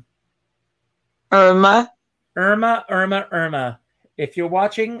name? Irma. If you're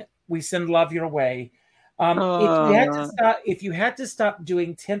watching, we send love your way. If you had to stop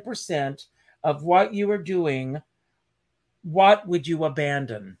doing 10% of what you were doing, what would you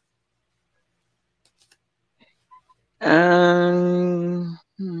abandon? I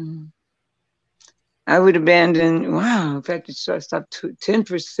I would abandon, wow, in fact, it's stop to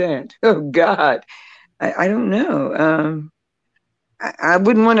 10%. Oh, God. I don't know. I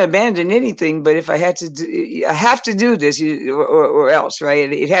wouldn't want to abandon anything, but if I had to do, I have to do this or else,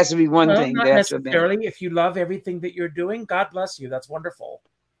 right? It has to be one Well, thing that not I have to abandon. necessarily. If you love everything that you're doing, God bless you. That's wonderful.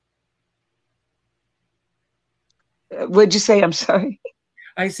 What'd you say? I'm sorry.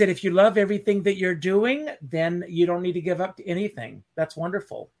 I said, if you love everything that you're doing, then you don't need to give up anything. That's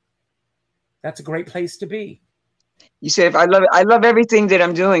wonderful. That's a great place to be. You said, if I love everything that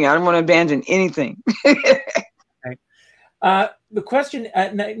I'm doing. I don't want to abandon anything. Okay. The question,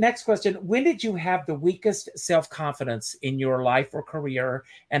 next question, when did you have the weakest self-confidence in your life or career,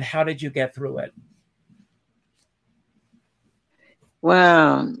 and how did you get through it?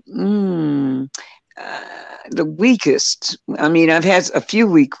 Wow. The weakest. I mean, I've had a few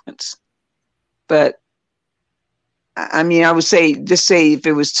weak ones, but I mean, I would say, just say if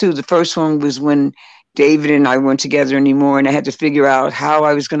it was two, the first one was when David and I weren't together anymore, and I had to figure out how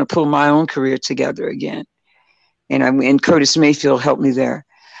I was going to pull my own career together again. And Curtis Mayfield helped me there.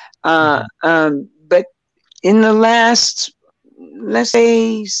 But in the last, let's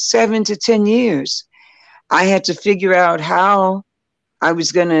say, 7 to 10 years, I had to figure out how I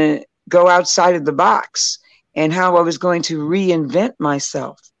was going to go outside of the box and how I was going to reinvent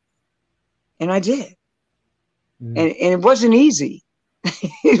myself. And I did. And it wasn't easy.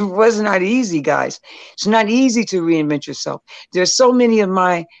 It was not easy, guys. It's not easy to reinvent yourself. There's so many of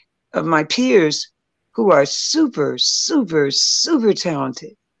my peers who are super, super, super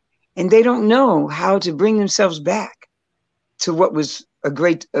talented, and they don't know how to bring themselves back to what was a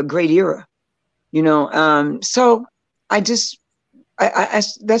great era, you know. So I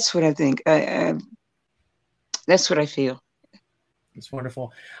that's what I think. That's what I feel. It's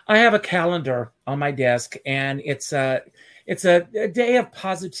wonderful. I have a calendar on my desk, and it's a day of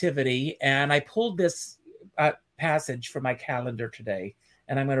positivity. And I pulled this passage from my calendar today,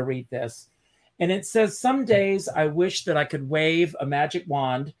 and I'm going to read this. And it says, "Some days I wish that I could wave a magic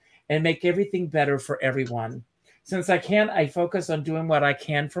wand and make everything better for everyone. Since I can't, I focus on doing what I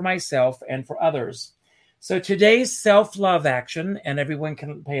can for myself and for others. So today's self-love action," and everyone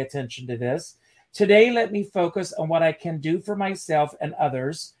can pay attention to this, "today, let me focus on what I can do for myself and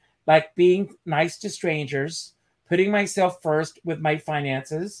others, like being nice to strangers, putting myself first with my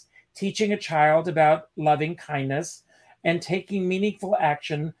finances, teaching a child about loving kindness, and taking meaningful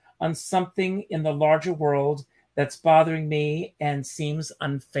action on something in the larger world that's bothering me and seems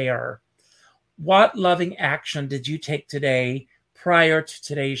unfair." What loving action did you take today prior to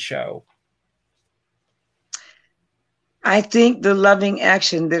today's show? I think the loving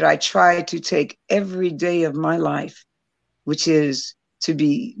action that I try to take every day of my life, which is to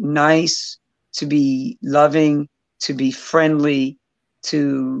be nice, to be loving, to be friendly,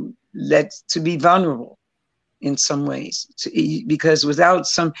 to be vulnerable in some ways, because without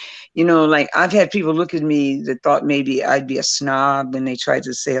some, you know, like I've had people look at me that thought maybe I'd be a snob when they tried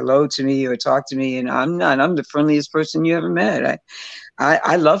to say hello to me or talk to me, and I'm not. I'm the friendliest person you ever met.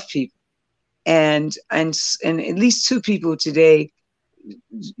 I love people. And at least two people today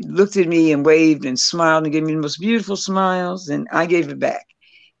looked at me and waved and smiled and gave me the most beautiful smiles, and I gave it back.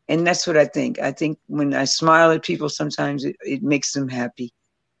 And that's what I think. I think when I smile at people, sometimes it makes them happy.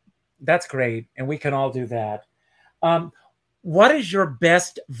 That's great. And we can all do that. What is your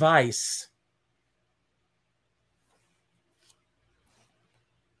best vice?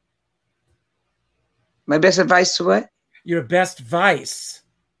 My best advice to what? Your best vice.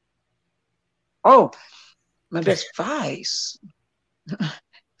 Oh, my best vice.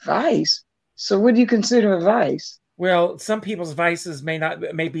 Vice. So what do you consider a vice? Well, some people's vices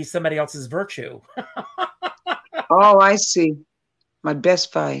may be somebody else's virtue. Oh, I see. My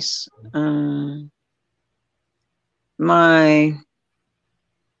best vice.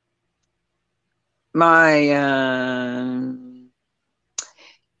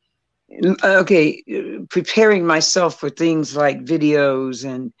 Preparing myself for things like videos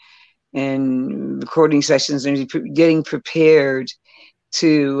and recording sessions and getting prepared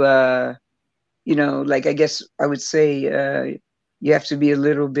to, you know, like, I guess I would say you have to be a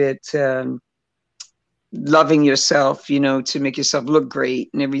little bit loving yourself, you know, to make yourself look great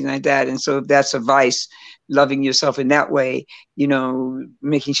and everything like that. And so if that's a vice, loving yourself in that way, you know,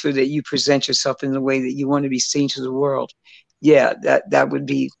 making sure that you present yourself in the way that you want to be seen to the world. Yeah, that would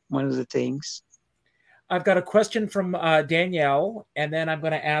be one of the things. I've got a question from Danielle, and then I'm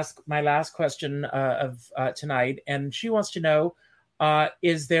going to ask my last question of tonight. And she wants to know,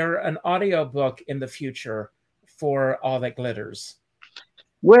 is there an audio book in the future for All That Glitters?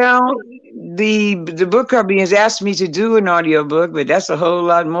 Well, the book company has asked me to do an audiobook, but that's a whole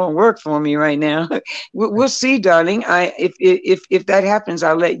lot more work for me right now. We'll see, darling. If that happens,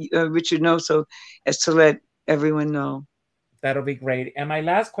 I'll let Richard know so as to let everyone know. That'll be great. And my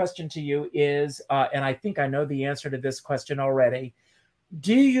last question to you is, and I think I know the answer to this question already.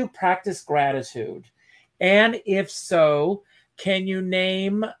 Do you practice gratitude? And if so, can you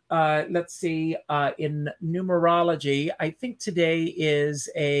name, let's see, in numerology, I think today is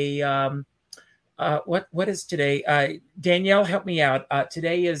what is today? Danielle, help me out.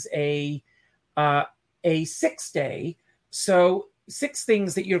 Today is a 6th day. So 6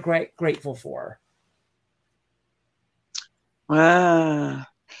 things that you're grateful for. Wow.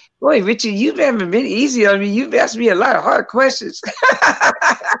 Boy, Richard, you haven't been easy on me. You've asked me a lot of hard questions.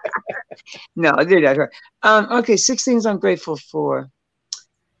 No, they're not hard. Okay, 6 things I'm grateful for.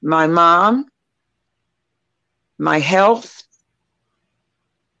 My mom, my health,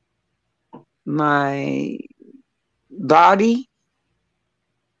 my body,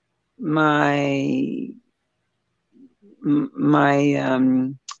 my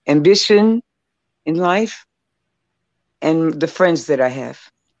ambition in life, and the friends that I have.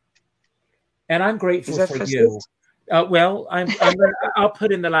 And I'm grateful for you. Well, I'll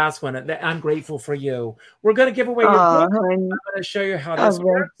put in the last one. I'm grateful for you. We're going to give away your book. I'm going to show you how this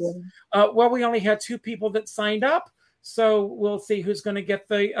works. Well, we only had 2 people that signed up, so we'll see who's going to get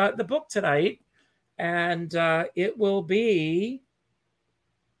the book tonight. And it will be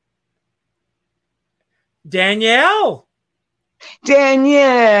Danielle. And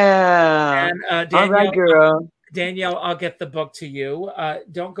Danielle. All right, girl. Danielle, I'll get the book to you.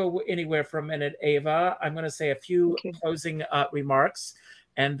 Don't go anywhere for a minute, Ava. I'm going to say a few closing remarks.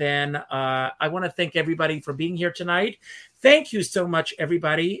 And then I want to thank everybody for being here tonight. Thank you so much,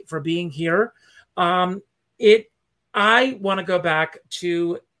 everybody, for being here. I want to go back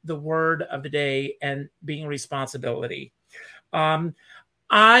to the word of the day and being responsibility.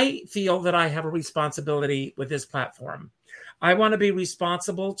 I feel that I have a responsibility with this platform. I want to be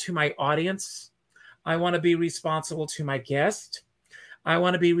responsible to my audience. I want to be responsible to my guest. I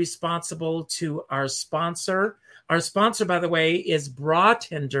want to be responsible to our sponsor. Our sponsor, by the way, is Bra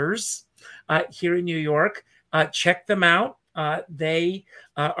Tenders here in New York. Check them out. They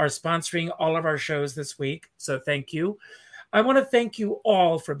are sponsoring all of our shows this week. So thank you. I want to thank you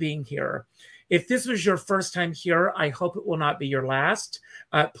all for being here. If this was your first time here, I hope it will not be your last.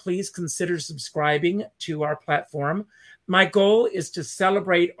 Please consider subscribing to our platform. My goal is to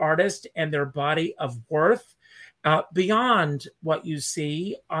celebrate artists and their body of worth beyond what you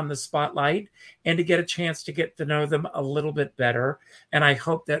see on the spotlight, and to get a chance to get to know them a little bit better. And I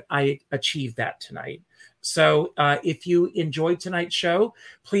hope that I achieved that tonight. So if you enjoyed tonight's show,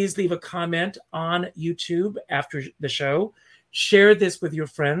 please leave a comment on YouTube after the show. Share this with your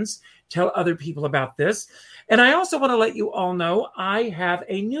friends. Tell other people about this. And I also want to let you all know I have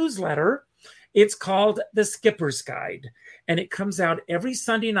a newsletter. It's called The Skipper's Guide, and it comes out every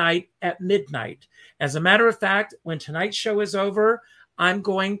Sunday night at midnight. As a matter of fact, when tonight's show is over, I'm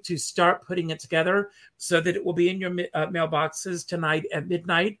going to start putting it together so that it will be in your mailboxes tonight at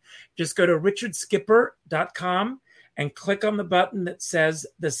midnight. Just go to richardskipper.com and click on the button that says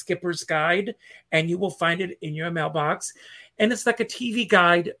The Skipper's Guide, and you will find it in your mailbox. And it's like a TV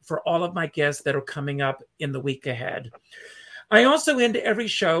guide for all of my guests that are coming up in the week ahead. I also end every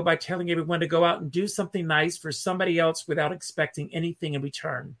show by telling everyone to go out and do something nice for somebody else without expecting anything in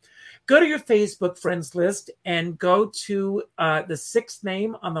return. Go to your Facebook friends list and go to the 6th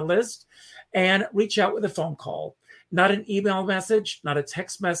name on the list and reach out with a phone call. Not an email message, not a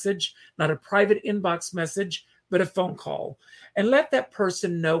text message, not a private inbox message, but a phone call. And let that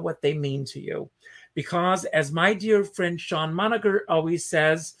person know what they mean to you. Because as my dear friend Sean Moniger always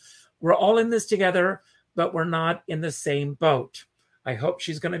says, we're all in this together, but we're not in the same boat. I hope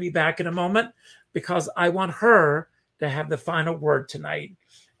she's going to be back in a moment, because I want her to have the final word tonight.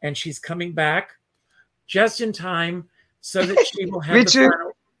 And she's coming back just in time so that she will have Richard? the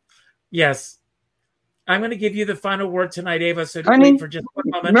final. Yes. I'm going to give you the final word tonight, Ava. So honey, wait for just one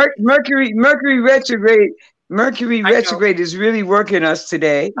moment. Mercury retrograde. Mercury retrograde is really working us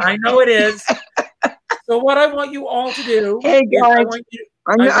today. I know it is. So what I want you all to do. Hey guys.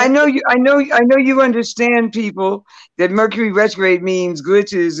 I know you understand, people, that Mercury retrograde means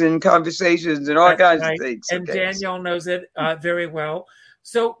glitches and conversations and all kinds of things. And Danielle knows it very well.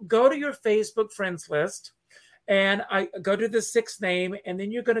 So go to your Facebook friends list, and I go to the 6th name, and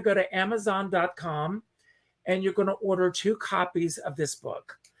then you're going to go to Amazon.com, and you're going to order 2 copies of this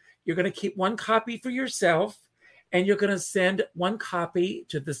book. You're going to keep 1 copy for yourself, and you're going to send 1 copy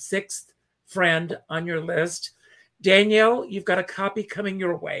to the 6th friend on your list. Danielle, you've got a copy coming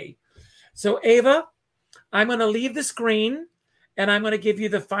your way. So Ava, I'm going to leave the screen and I'm going to give you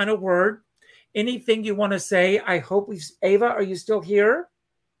the final word. Anything you want to say? I hope Ava, are you still here?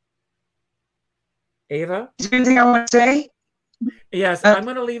 Ava? Is there anything I want to say? Yes, I'm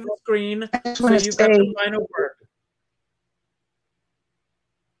going to leave the screen so you've got the final word.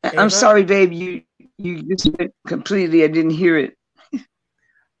 I'm sorry, babe. You just went completely. I didn't hear it.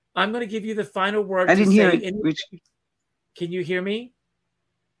 I'm going to give you the final word. I didn't hear it. Can you hear me,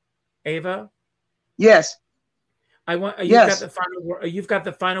 Ava? Yes. You've got the final word. You've got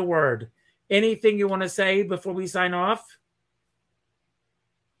the final word. Anything you want to say before we sign off?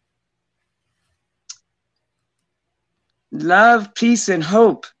 Love, peace, and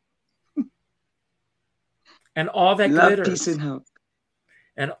hope. And all that love, glitters. Peace, and hope.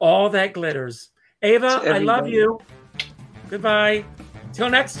 And all that glitters. Ava, I love you. Goodbye. Till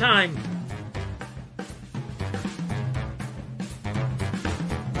next time.